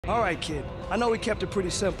All right, kid. I know we kept it pretty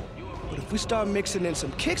simple, but if we start mixing in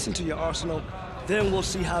some kicks into your arsenal, then we'll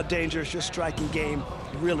see how dangerous your striking game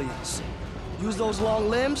really is. Use those long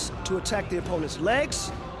limbs to attack the opponent's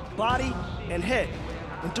legs, body, and head,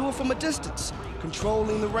 and do it from a distance,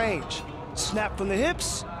 controlling the range. Snap from the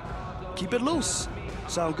hips, keep it loose.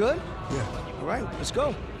 Sound good? Yeah. All right, let's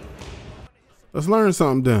go. Let's learn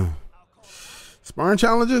something then. Sparring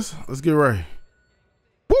challenges? Let's get right.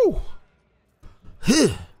 Woo! Huh.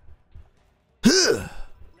 Huh.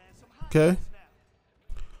 Okay.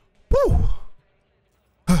 Woo!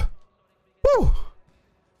 Huh. Woo!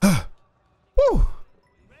 Huh. Woo!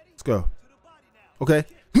 Let's go. Okay.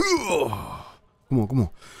 Come on, come on.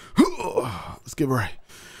 Let's get right.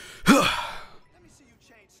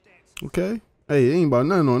 Okay. Hey, ain't about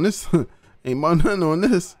nothing on this. Ain't about nothing on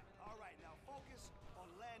this.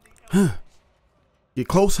 Huh. Get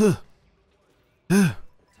close, huh? Huh.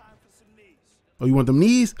 Oh, you want them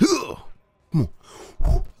knees? Huh. Come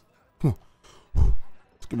on. Come on.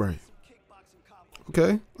 Let's get right.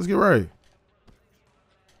 Okay, let's get right.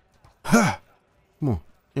 Huh. Come on.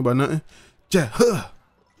 Ain't about nothing. Jack, huh.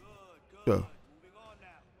 Go.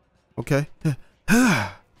 Okay. Huh.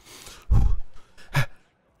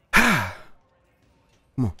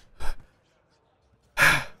 Come on.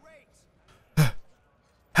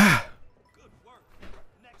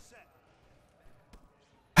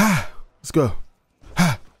 Let's go.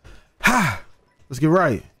 Let's get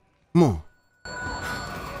right. Come on.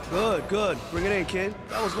 Good, good. Bring it in, kid.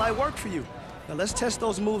 That was light work for you. Now let's test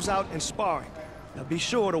those moves out in sparring. Now be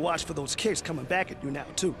sure to watch for those kicks coming back at you now,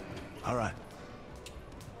 too. All right.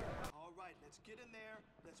 All right, let's get in there.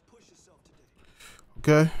 Let's push yourself today.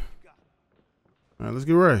 Okay. All right, let's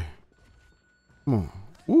get right. Come on.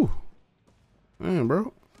 Woo. Man,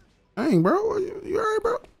 bro. Dang, bro. You all right,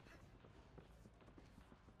 bro?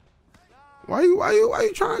 Why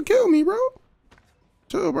you trying to kill me, bro?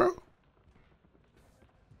 Chill, bro.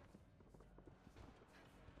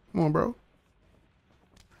 Come on, bro.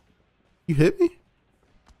 You hit me?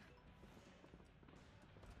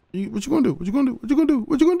 What you gonna do? What you gonna do? What you gonna do?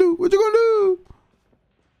 What you gonna do? What you gonna do?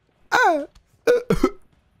 Ah!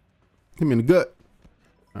 Hit me in the gut.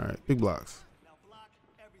 All right, big blocks. Now block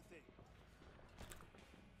everything.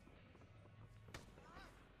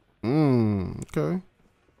 Okay.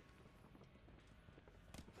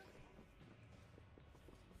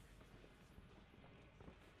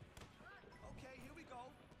 Okay, here we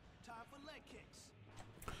go. Time for leg kicks.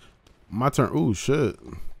 My turn. Ooh, shit.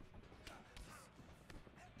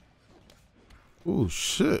 Ooh,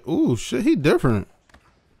 shit. Ooh, shit. He different.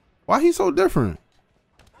 Why he so different?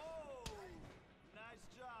 Oh, nice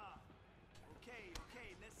job. Okay,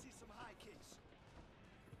 let's see some high kicks.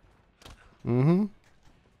 Mm-hmm.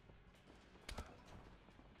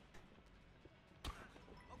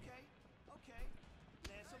 Okay.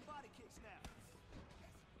 Land some body kicks now.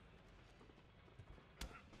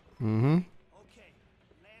 Mm-hmm. Okay,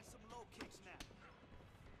 land some low kicks now.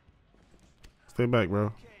 Stay back, bro.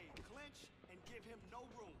 Okay, clinch and give him no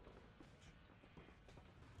room.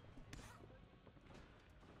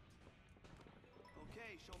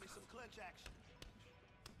 Okay, show me some clinch action.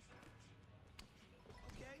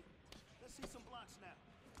 Okay, let's see some blocks now.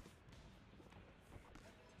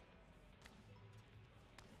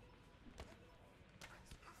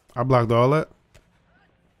 I blocked all that.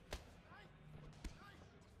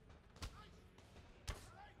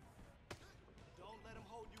 Don't let him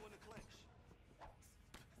hold you in the clinch.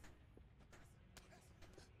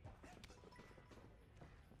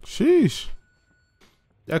 Sheesh.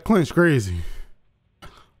 That clinch crazy.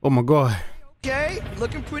 Oh my God. Okay,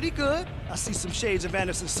 looking pretty good. I see some shades of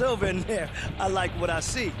Anderson Silva in there. I like what I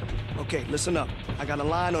see. Okay, listen up. I got a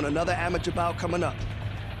line on another amateur bout coming up.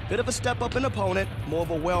 Bit of a step up in opponent, more of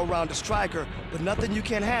a well-rounded striker, but nothing you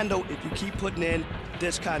can't handle if you keep putting in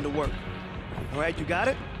this kind of work. All right, you got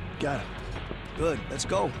it? Got it. Good, let's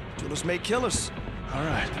go. Drillers make killers. All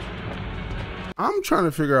right. I'm trying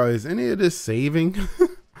to figure out, is any of this saving?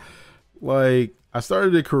 Like, I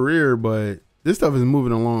started a career, but this stuff is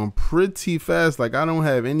moving along pretty fast. Like, I don't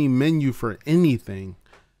have any menu for anything.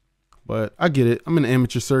 But I get it. I'm in the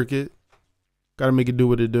amateur circuit. Got to make it do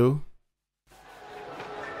what it do.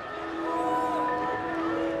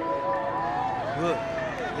 Good,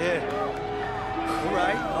 yeah.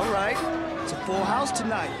 All right. It's a full house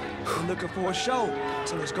tonight. We're looking for a show.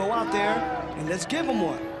 So let's go out there and let's give them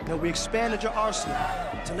one. Now, we expanded your arsenal.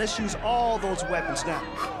 So let's use all those weapons now.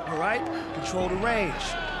 All right? Control the range.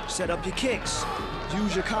 Set up your kicks.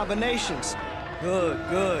 Use your combinations. Good.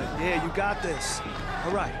 Yeah, you got this.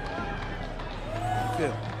 All right.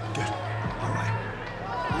 Phil. Good. All right.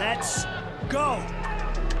 Let's go.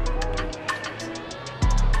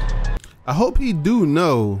 I hope he do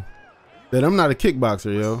know that I'm not a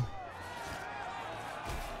kickboxer, yo.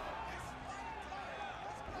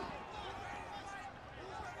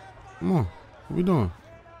 Come on, what we doing?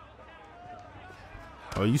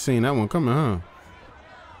 Oh, you seen that one coming, huh?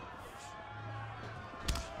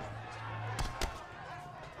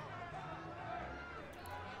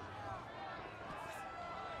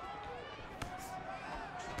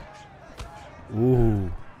 Ooh.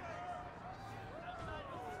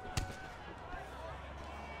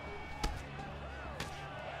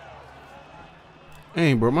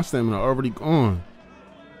 Hey, bro, my stamina already gone.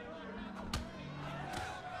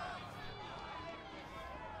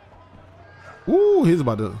 Ooh, he's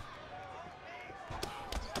about to.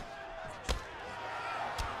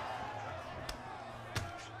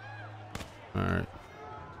 All right.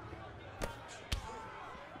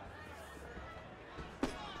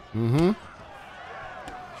 Mm-hmm.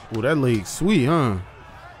 Ooh, that leg sweet, huh?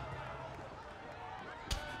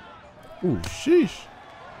 Ooh, sheesh.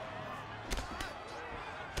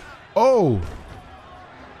 Oh.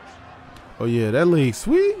 Oh, yeah, that leg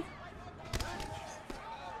sweet.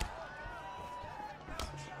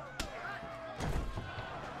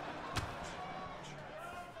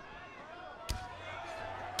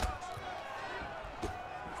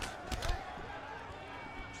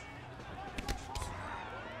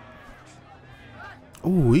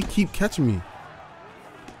 Ooh, he keep catching me.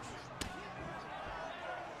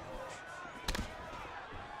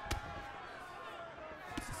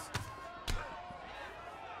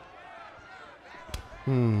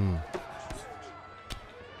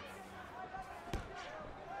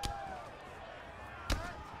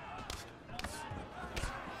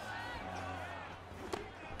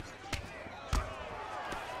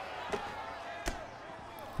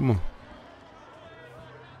 Come on.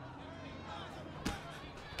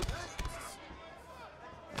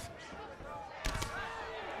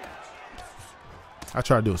 I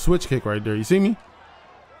tried to do a switch kick right there. You see me?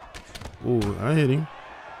 Ooh, I hit him.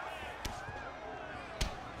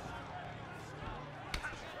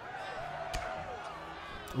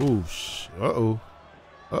 Ooh, uh-oh.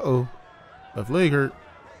 Uh-oh. Left leg hurt.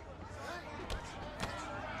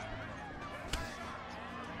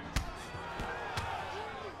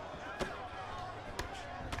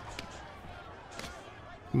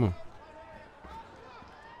 Come on.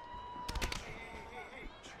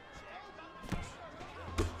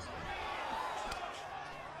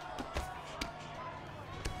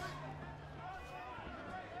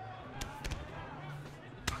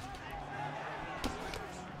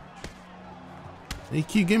 They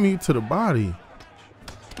keep getting me to the body.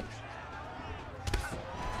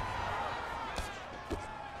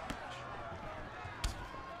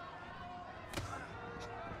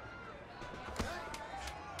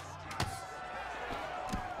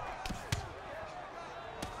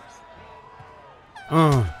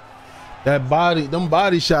 That body, them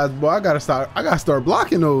body shots, boy. I gotta start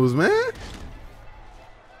blocking those, man.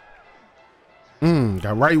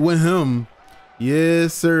 Got right with him.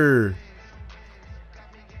 Yes, sir.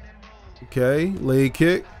 Okay, leg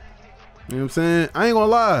kick. You know what I'm saying? I ain't gonna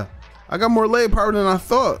lie. I got more leg power than I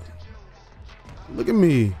thought. Look at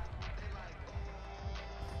me.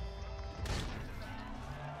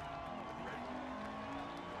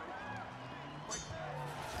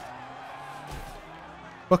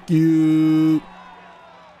 Fuck you.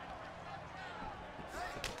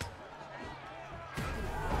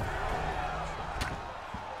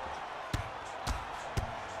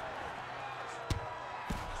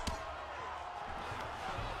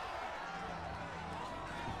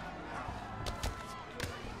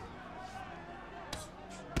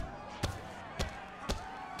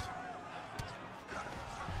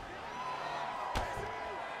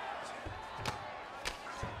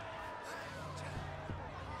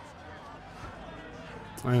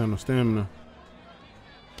 I ain't got no stamina.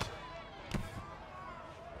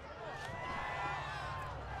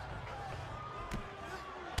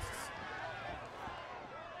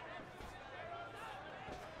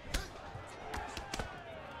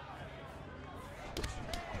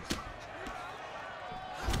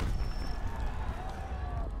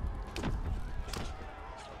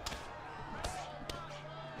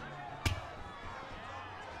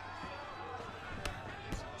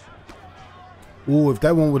 Ooh, if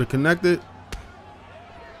that one would have connected.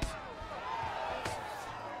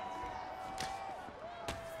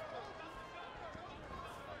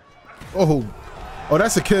 Oh,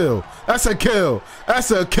 that's a kill. That's a kill.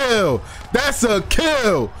 That's a kill. That's a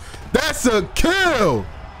kill. That's a kill.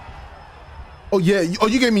 Oh, yeah. Oh,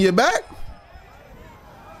 you gave me your back?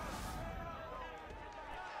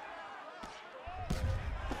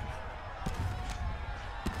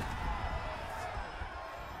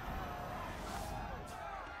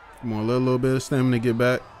 Come on, let a little bit of stamina get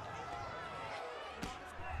back.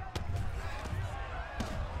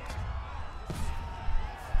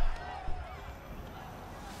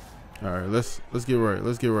 All right, let's get right.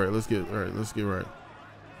 Let's get right. Let's get right. Let's get right.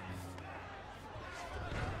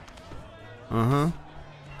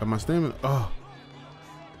 Got my stamina. Oh.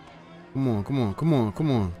 Come on, come on, come on,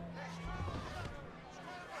 come on.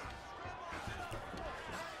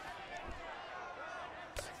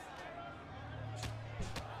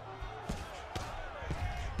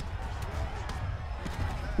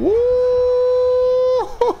 Woo!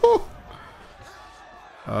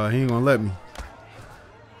 He ain't gonna let me.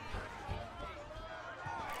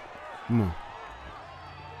 Come on.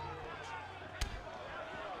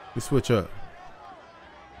 Let's switch up.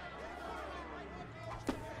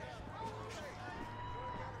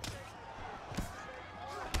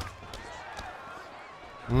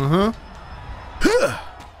 Come on.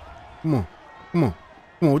 Come on. Come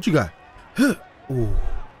on. What you got? Ooh.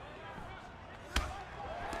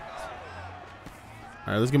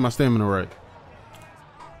 All right, let's get my stamina right.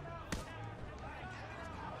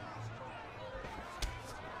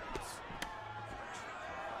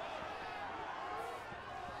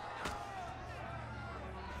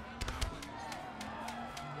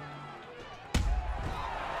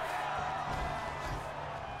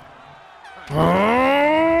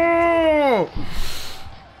 Oh!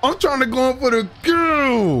 I'm trying to go in for the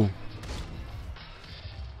kill.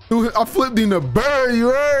 Dude, I flipped in the bird, you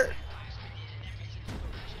heard?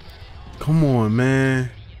 Come on,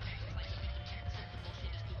 man.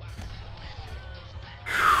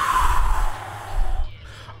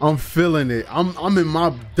 I'm feeling it. I'm in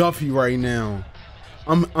my Duffy right now.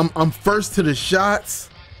 I'm first to the shots.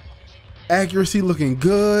 Accuracy looking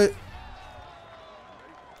good.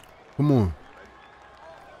 Come on.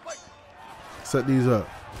 Set these up.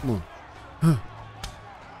 Come on.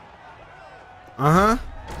 Uh-huh.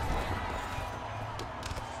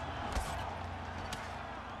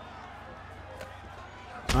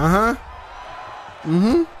 Uh-huh.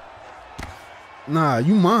 Mm-hmm. Nah,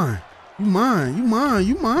 you mine. You mine. You mine.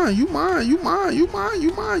 You mine. You mine. You mine. You mine.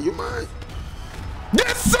 You mine. You mine.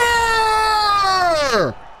 Yes,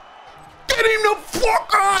 sir! Get him the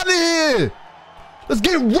fuck out of here! Let's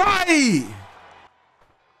get right!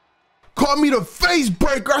 Caught me the face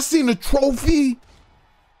breaker. I seen the trophy.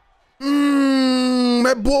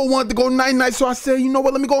 That boy wanted to go night-night, so I said, you know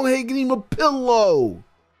what? Let me go ahead and get him a pillow.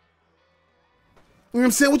 You know what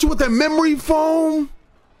I'm saying? What you want, that memory foam?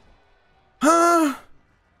 Huh?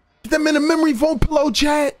 Get that man a memory foam pillow,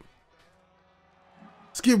 chat.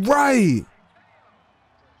 Let's get right.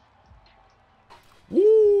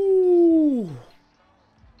 Woo.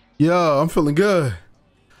 Yo, I'm feeling good.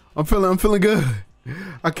 I'm feeling good.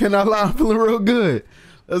 I cannot lie, I'm feeling real good.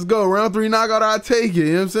 Let's go. Round 3 knockout, I take it. You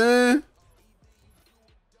know what I'm saying?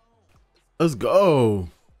 Let's go.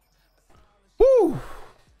 Woo.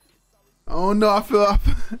 Oh no, I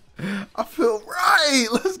feel right.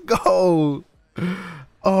 Let's go.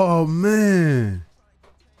 Oh man.